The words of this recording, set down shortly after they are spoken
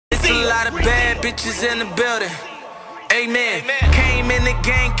lot of bad bitches in the building. Amen. Came in the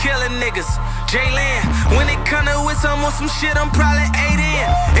game killing niggas. Jalen, when it come to with some shit, I'm probably 8 in.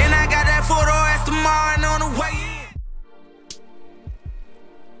 And I got that photo ass tomorrow and on the way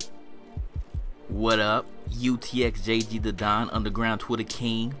in. What up? UTxJGTheDon, Underground Twitter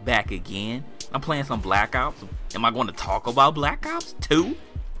King, back again. I'm playing some Black Ops. Am I going to talk about Black Ops 2?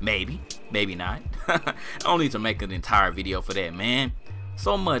 Maybe. Maybe not. I don't need to make an entire video for that, man.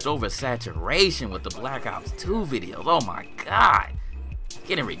 So much oversaturation with the Black Ops 2 videos. Oh my god.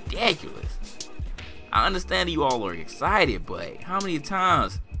 Getting ridiculous. I understand you all are excited, but how many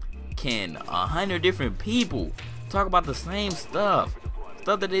times can 100 different people talk about the same stuff?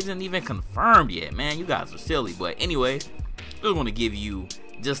 Stuff that isn't even confirmed yet, man. You guys are silly. But anyways, just want to give you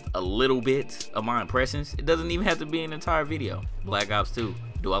just a little bit of my impressions. It doesn't even have to be an entire video. Black Ops 2.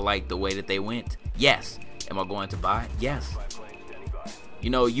 Do I like the way that they went? Yes. Am I going to buy it? Yes. You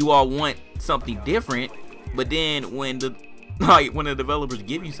know, you all want something different, but then when the developers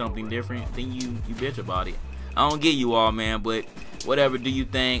give you something different, then you bitch about it. I don't get you all, man, but whatever do you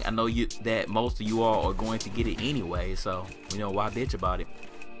think. I know that most of you all are going to get it anyway, so you know, why bitch about it.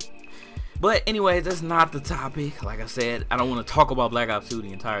 But anyways, that's not the topic. Like I said, I don't want to talk about Black Ops 2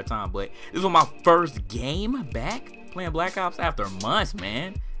 the entire time, but this was my first game back playing Black Ops after months,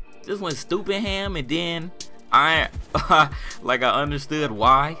 man. Just went stupid ham, and then I understood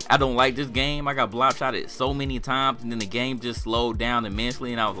why I don't like this game. I got block shotted so many times, and then the game just slowed down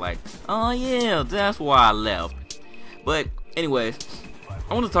immensely, and I was like, oh yeah, that's why I left. But anyways,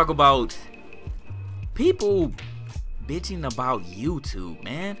 I want to talk about people bitching about YouTube,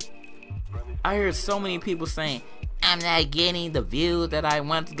 man. I heard so many people saying, I'm not getting the views that I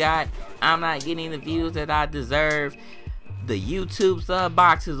once got. I'm not getting the views that I deserve. The YouTube sub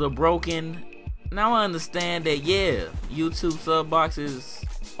boxes are broken. Now I understand that, yeah, YouTube sub boxes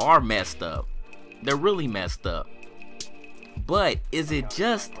are messed up. They're really messed up. But is it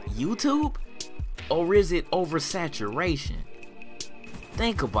just YouTube? Or is it oversaturation?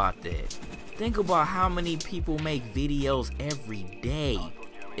 Think about that. Think about how many people make videos every day,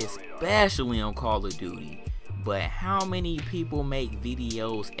 especially on Call of Duty. But how many people make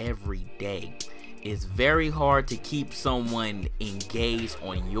videos every day? It's very hard to keep someone engaged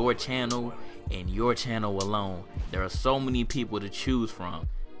on your channel and your channel alone. There are so many people to choose from.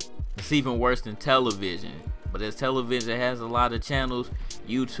 It's even worse than television. But as television has a lot of channels,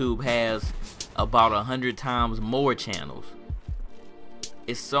 YouTube has about 100 times more channels.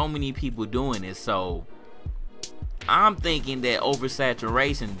 It's so many people doing it, so I'm thinking that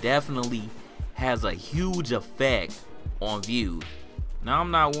oversaturation definitely has a huge effect on views. Now,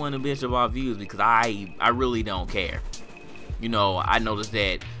 I'm not one to bitch about views because I really don't care. You know, I noticed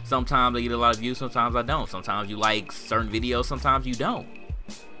that sometimes I get a lot of views, sometimes I don't. Sometimes you like certain videos, sometimes you don't.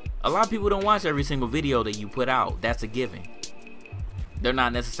 A lot of people don't watch every single video that you put out. That's a given. They're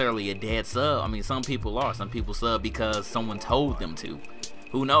not necessarily a dead sub. I mean, some people are. Some people sub because someone told them to.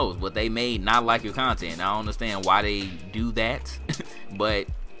 Who knows? But they may not like your content. I don't understand why they do that. But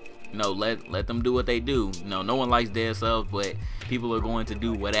you know, let them do what they do. You know, no one likes dead subs, but people are going to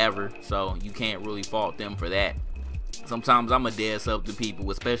do whatever, so you can't really fault them for that. Sometimes I'm a dead sub to people,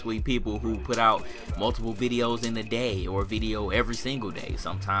 especially people who put out multiple videos in a day or a video every single day.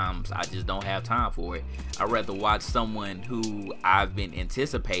 Sometimes I just don't have time for it. I'd rather watch someone who I've been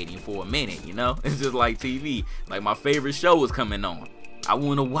anticipating for a minute, you know? It's just like TV. Like my favorite show is coming on. I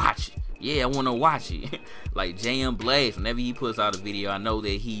want to watch it. Yeah, I want to watch it. Like JM Blaze, whenever he puts out a video, I know that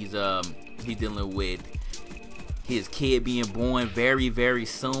he's dealing with his kid being born very, very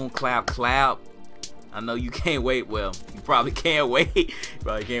soon. Clap. I know you can't wait. Well, you probably can't wait. You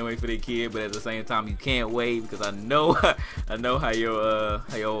probably can't wait for the kid, but at the same time, you can't wait because I know how your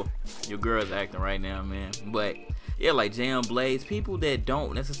girl's acting right now, man. But yeah, like JM Blaze, people that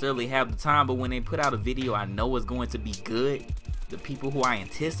don't necessarily have the time, but when they put out a video, I know it's going to be good. The people who I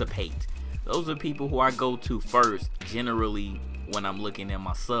anticipate, those are people who I go to first, generally when I'm looking at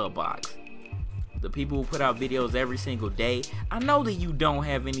my sub box. The people who put out videos every single day, I know that you don't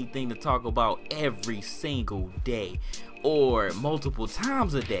have anything to talk about every single day or multiple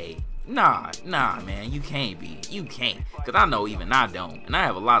times a day. Nah, man, you can't be. You can't. Because I know even I don't. And I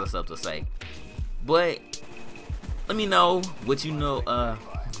have a lot of stuff to say. But let me know what you know.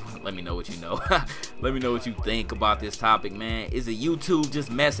 Let me know what you know. Let me know what you think about this topic, man. Is it YouTube just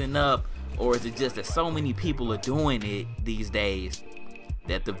messing up? Or is it just that so many people are doing it these days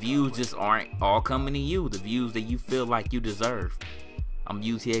that the views just aren't all coming to you? The views that you feel like you deserve. I'm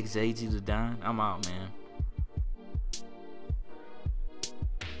UTxJGTheDon. I'm out, man.